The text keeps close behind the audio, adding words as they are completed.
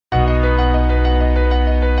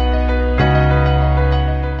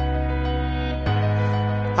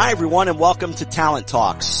Hi, everyone, and welcome to Talent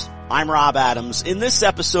Talks. I'm Rob Adams. In this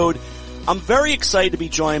episode, I'm very excited to be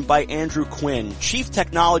joined by Andrew Quinn, Chief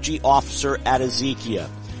Technology Officer at Ezekia.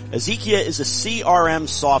 Ezekia is a CRM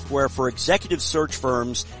software for executive search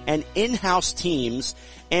firms and in-house teams,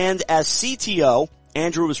 and as CTO,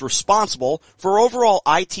 Andrew is responsible for overall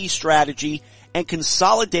IT strategy and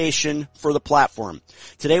consolidation for the platform.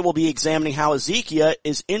 Today we'll be examining how Ezekia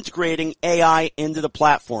is integrating AI into the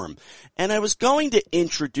platform. And I was going to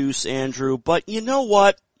introduce Andrew, but you know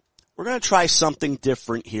what? We're going to try something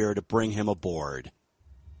different here to bring him aboard.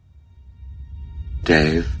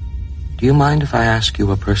 Dave, do you mind if I ask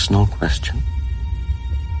you a personal question?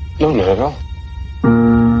 No, not at all.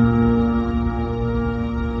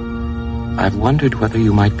 I've wondered whether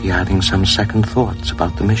you might be having some second thoughts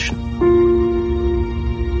about the mission.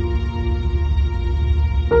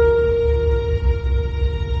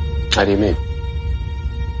 How do you mean?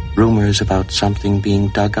 Rumors about something being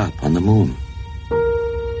dug up on the moon.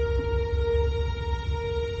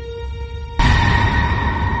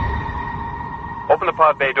 Open the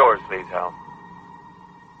pod bay doors, please, Hal.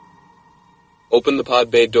 Open the pod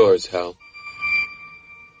bay doors, Hal.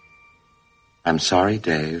 I'm sorry,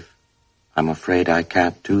 Dave. I'm afraid I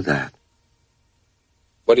can't do that.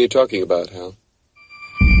 What are you talking about, Hal?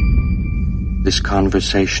 This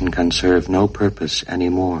conversation can serve no purpose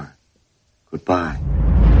anymore. Goodbye.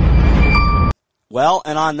 Well,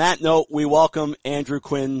 and on that note, we welcome Andrew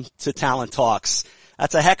Quinn to Talent Talks.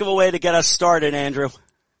 That's a heck of a way to get us started, Andrew.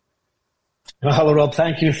 Well, hello, Rob.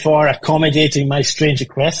 Thank you for accommodating my strange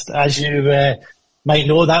request. As you might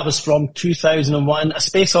know, that was from 2001, A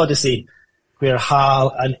Space Odyssey, where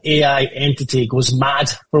HAL, an AI entity, goes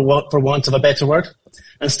mad, for want of a better word,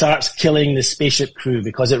 and starts killing the spaceship crew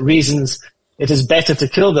because it reasons it is better to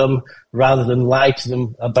kill them rather than lie to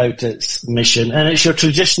them about its mission. And it's your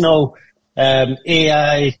traditional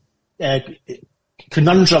AI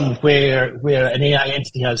conundrum where an AI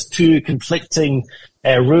entity has two conflicting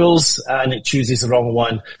rules and it chooses the wrong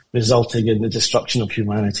one, resulting in the destruction of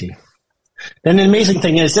humanity. Then the amazing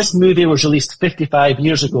thing is this movie was released 55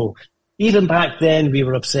 years ago. Even back then, we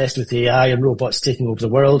were obsessed with AI and robots taking over the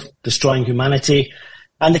world, destroying humanity.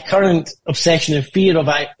 And the current obsession and fear of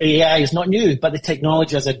AI is not new, but the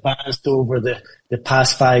technology has advanced over the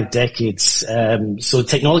past 5 decades. So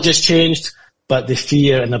technology has changed, but the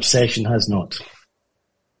fear and obsession has not.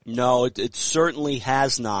 No, it certainly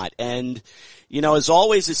has not. And, you know, as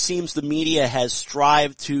always, it seems the media has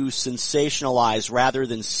strived to sensationalize rather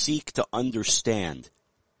than seek to understand.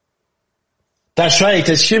 That's right.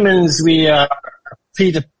 As humans, we are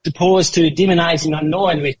predisposed to demonizing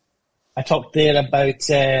unknown. I talked there about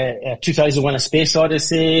 2001: A Space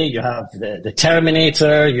Odyssey. You have the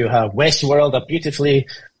Terminator. You have Westworld, a beautifully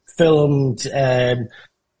filmed a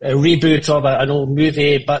reboot of an old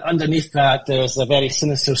movie. But underneath that, there's a very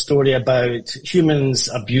sinister story about humans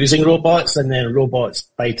abusing robots and then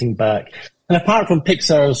robots fighting back. And apart from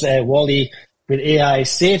Pixar's WALL-E, where AI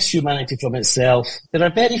saves humanity from itself, there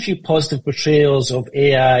are very few positive portrayals of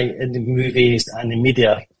AI in the movies and the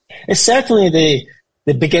media. It's certainly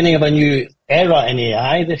the beginning of a new era in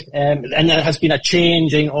AI, and there has been a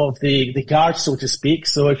changing of the guard, so to speak.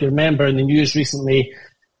 So if you remember in the news recently,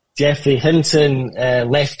 Geoffrey Hinton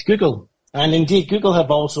left Google, and indeed Google have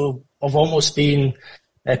almost been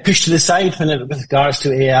pushed to the side with regards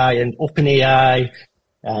to AI, and OpenAI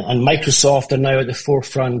and Microsoft are now at the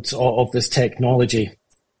forefront of this technology.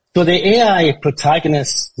 So the AI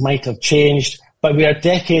protagonists might have changed, but we are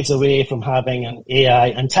decades away from having an AI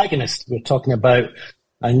antagonist. We're talking about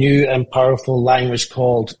a new and powerful language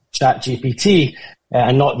called Chat GPT,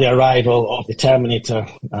 and not the arrival of the Terminator,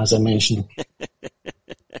 as I mentioned.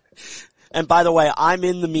 And by the way, I'm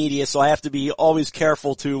in the media, so I have to be always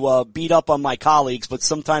careful to beat up on my colleagues, but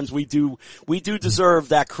sometimes we do deserve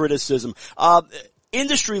that criticism.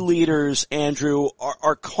 Industry leaders, Andrew,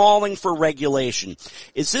 are calling for regulation.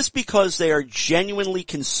 Is this because they are genuinely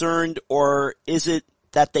concerned, or is it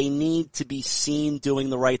that they need to be seen doing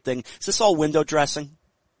the right thing? Is this all window dressing?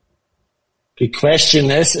 Good question.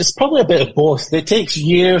 It's probably a bit of both. It takes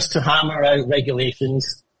years to hammer out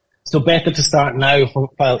regulations, so better to start now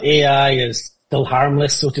while AI is still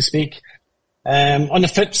harmless, so to speak. On the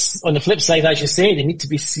flip side, as you say, they need to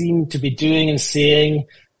be seen to be doing and saying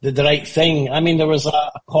the right thing. I mean, there was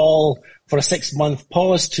a call for a 6-month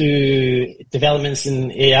pause to developments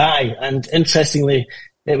in AI, and interestingly,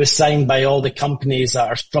 it was signed by all the companies that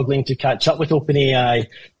are struggling to catch up with OpenAI.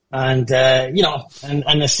 And,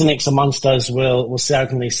 and the cynics amongst us will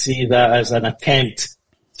certainly see that as an attempt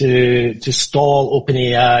to stall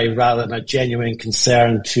OpenAI rather than a genuine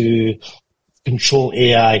concern to control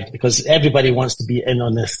AI, because everybody wants to be in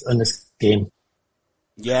on this game.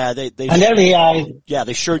 Yeah, they and early AI. Yeah,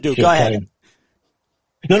 they sure do. Go ahead.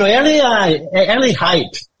 Early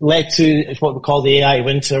hype led to what we call the AI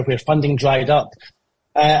winter, where funding dried up.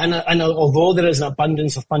 And although there is an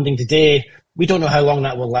abundance of funding today, we don't know how long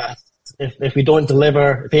that will last. If we don't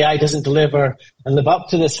deliver, if AI doesn't deliver and live up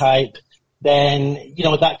to this hype, then,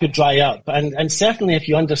 that could dry up. And certainly if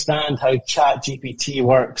you understand how Chat GPT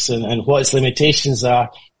works and what its limitations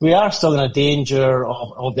are, we are still in a danger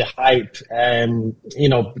of the hype,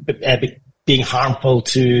 being harmful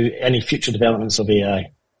to any future developments of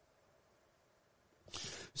AI.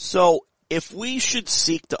 So if we should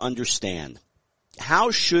seek to understand, how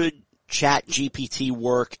should Chat GPT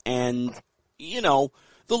work and, the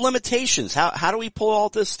limitations? How do we pull all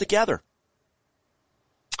this together?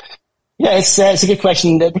 Yeah, it's a good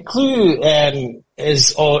question. The clue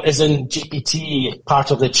is in GPT,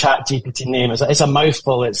 part of the Chat GPT name. It's a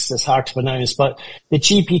mouthful. It's hard to pronounce, but the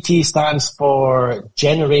GPT stands for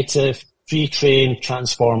Generative Pre-trained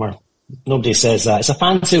Transformer. Nobody says that. It's a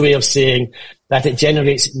fancy way of saying that it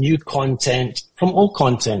generates new content from old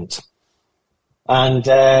content. And,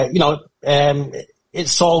 it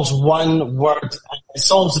solves one word, it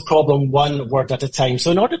solves the problem one word at a time. So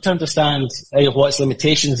in order to understand what its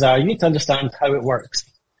limitations are, you need to understand how it works.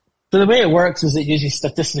 So the way it works is it uses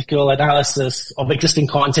statistical analysis of existing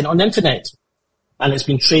content on the internet. And it's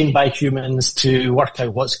been trained by humans to work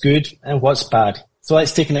out what's good and what's bad. So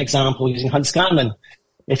let's take an example using Hunt Scanlon.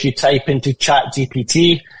 If you type into Chat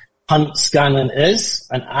GPT, Hunt Scanlon is,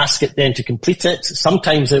 and ask it then to complete it,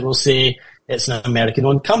 sometimes it will say, it's an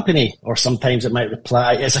American-owned company, or sometimes it might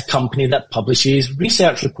reply, it's a company that publishes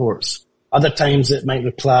research reports. Other times it might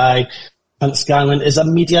reply, Hunt Scanlon is a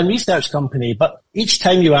media and research company. But each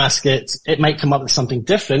time you ask it, it might come up with something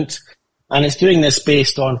different. And it's doing this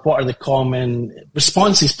based on what are the common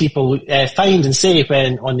responses people find and say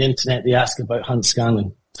when on the internet they ask about Hunt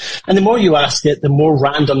Scanlon. And the more you ask it, the more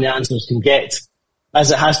random the answers can get,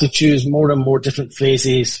 as it has to choose more and more different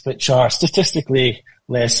phrases which are statistically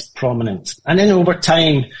less prominent. And then over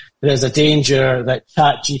time, there is a danger that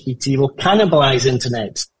Chat GPT will cannibalize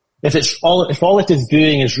internet. If all it is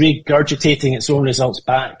doing is regurgitating its own results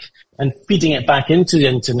back and feeding it back into the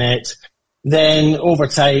internet, then over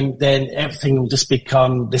time, then everything will just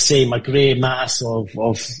become the same, a grey mass of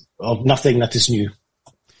nothing that is new.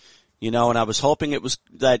 And I was hoping it was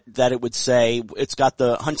that it would say it's got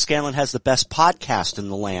Hunt Scanlon has the best podcast in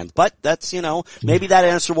the land. But that's, maybe that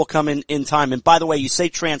answer will come in time. And by the way, you say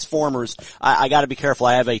Transformers. I gotta be careful.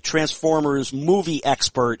 I have a Transformers movie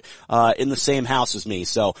expert, in the same house as me.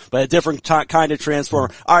 So, but a different kind of Transformer.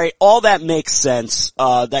 All right. All that makes sense,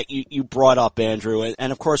 that you brought up, Andrew.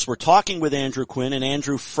 And of course, we're talking with Andrew Quinn and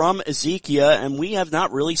Andrew from Ezekia, and we have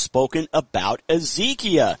not really spoken about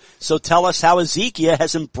Ezekia. So tell us how Ezekia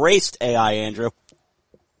has embraced AI, Andrew.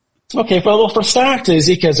 Okay, well, for starters,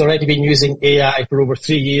 Ezekia has already been using AI for over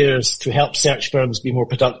 3 years to help search firms be more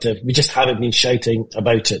productive. We just haven't been shouting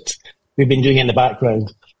about it. We've been doing it in the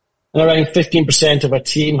background. And around 15% of our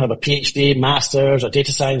team have a PhD, master's, or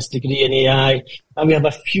data science degree in AI, and we have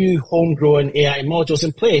a few homegrown AI modules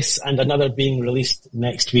in place and another being released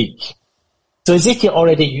next week. So Ezekia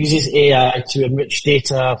already uses AI to enrich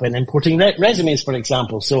data when importing resumes, for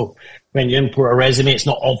example. So when you import a resume, it's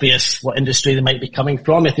not obvious what industry they might be coming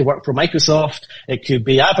from. If they work for Microsoft, it could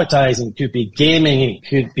be advertising, it could be gaming, it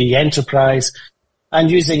could be enterprise.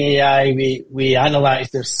 And using AI, we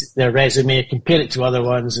analyze their resume, compare it to other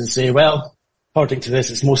ones and say, well, according to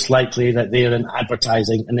this, it's most likely that they're in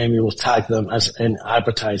advertising, and then we will tag them as in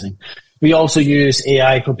advertising. We also use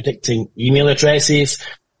AI for predicting email addresses.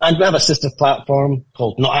 And we have a sister platform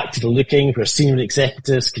called Not Actively Looking, where senior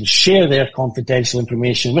executives can share their confidential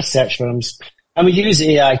information with search firms. And we use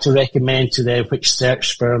AI to recommend to them which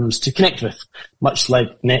search firms to connect with, much like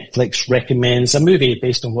Netflix recommends a movie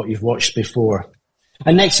based on what you've watched before.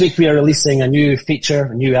 And next week we are releasing a new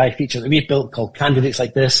AI feature that we built called Candidates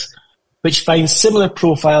Like This, which finds similar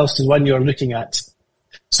profiles to the one you're looking at.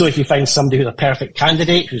 So if you find somebody who's a perfect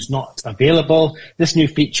candidate who's not available, this new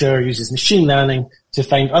feature uses machine learning to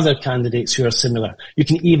find other candidates who are similar. You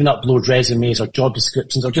can even upload resumes or job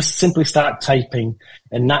descriptions or just simply start typing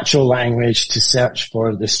in natural language to search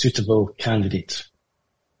for the suitable candidate.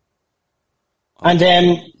 And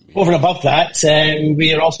over and above that,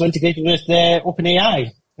 we are also integrated with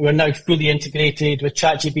OpenAI. We're now fully integrated with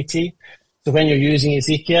Chat GPT. So when you're using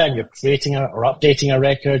Ezekia and you're creating or updating a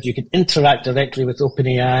record, you can interact directly with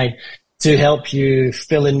OpenAI to help you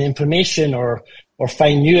fill in information or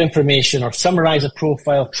find new information or summarize a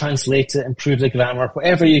profile, translate it, improve the grammar.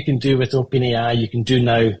 Whatever you can do with OpenAI, you can do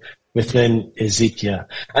now within Ezekia.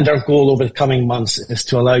 And our goal over the coming months is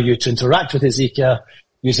to allow you to interact with Ezekia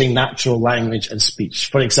using natural language and speech.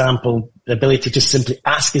 For example, the ability to simply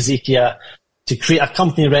ask Ezekia to create a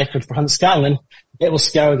company record for Hunt Scanlon. It will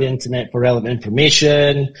scour the internet for relevant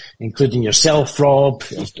information, including yourself, Rob.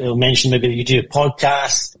 It'll mention maybe that you do a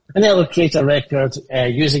podcast, and it'll create a record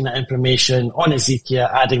using that information on Ezekia,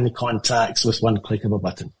 adding the contacts with one click of a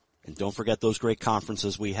button. And don't forget those great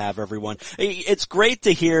conferences we have, everyone. It's great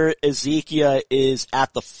to hear Ezekia is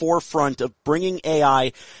at the forefront of bringing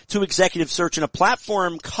AI to executive search in a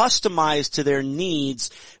platform customized to their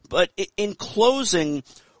needs. But in closing,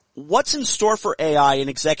 what's in store for AI in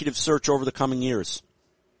executive search over the coming years?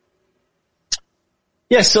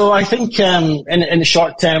 Yeah, so I think in the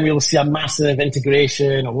short term, we'll see a massive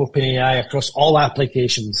integration of OpenAI across all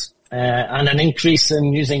applications. And an increase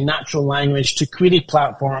in using natural language to query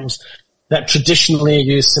platforms that traditionally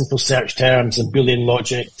use simple search terms and Boolean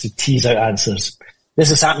logic to tease out answers.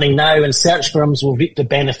 This is happening now, and search firms will reap the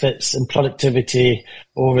benefits in productivity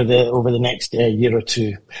over the next year or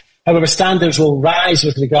two. However, standards will rise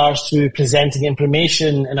with regards to presenting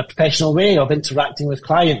information in a professional way, of interacting with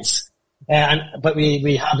clients. But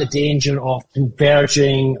we have the danger of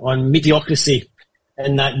converging on mediocrity,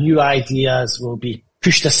 in that new ideas will be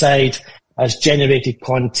pushed aside as generated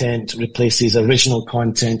content replaces original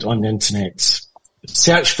content on the internet.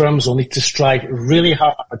 Search firms will need to strive really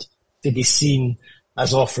hard to be seen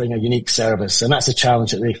as offering a unique service, and that's a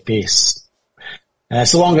challenge that they face.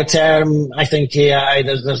 So longer term, I think AI,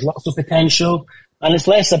 there's lots of potential, and it's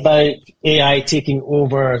less about AI taking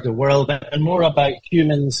over the world and more about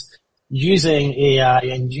humans using AI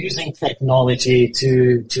and using technology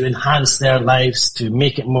to enhance their lives, to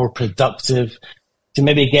make it more productive, to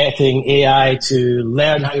maybe getting AI to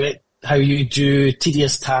learn how you do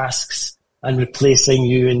tedious tasks and replacing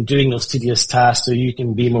you in doing those tedious tasks so you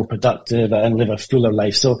can be more productive and live a fuller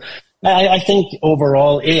life. So I think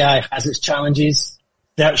overall AI has its challenges.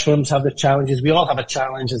 Search firms have their challenges. We all have a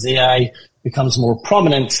challenge as AI becomes more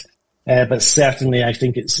prominent. But certainly I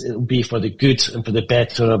think it'll be for the good and for the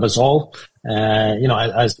better of us all,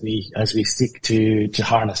 as we seek to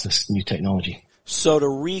harness this new technology. So to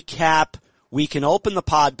recap, we can open the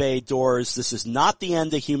pod bay doors. This is not the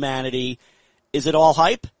end of humanity. Is it all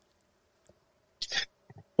hype?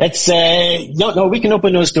 It's no. We can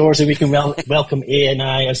open those doors and we can welcome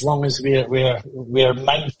AI as long as we're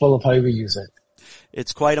mindful of how we use it.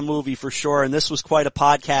 It's quite a movie for sure, and this was quite a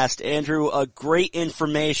podcast. Andrew, great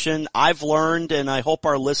information. I've learned, and I hope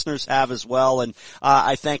our listeners have as well, and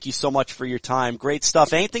I thank you so much for your time. Great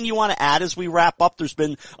stuff. Anything you want to add as we wrap up? There's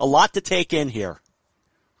been a lot to take in here.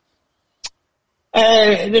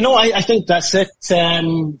 I think that's it.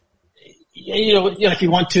 If you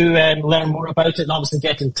want to learn more about it, and obviously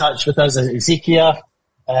get in touch with us at Ezekia.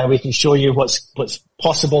 We can show you what's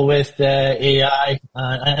possible with AI,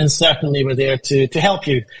 and certainly we're there to help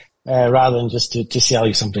you rather than just to sell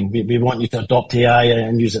you something. We want you to adopt AI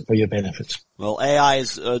and use it for your benefit. Well, AI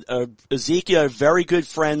is Ezekia, very good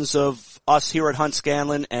friends of us here at Hunt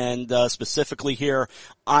Scanlon, and specifically here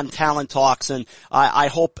on Talent Talks. And I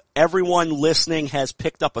hope everyone listening has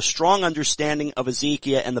picked up a strong understanding of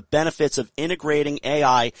Ezekia and the benefits of integrating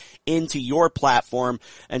AI into your platform.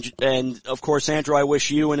 And of course, Andrew, I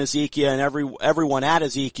wish you and Ezekia and everyone at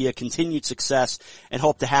Ezekia continued success, and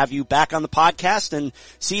hope to have you back on the podcast and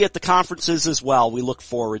see you at the conferences as well. We look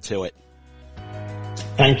forward to it.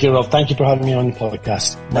 Thank you, Rob. Thank you for having me on the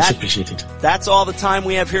podcast. Much appreciated. That's all the time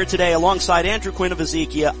we have here today. Alongside Andrew Quinn of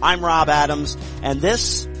Ezekia, I'm Rob Adams, and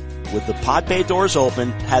this, with the pod bay doors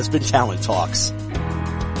open, has been Talent Talks.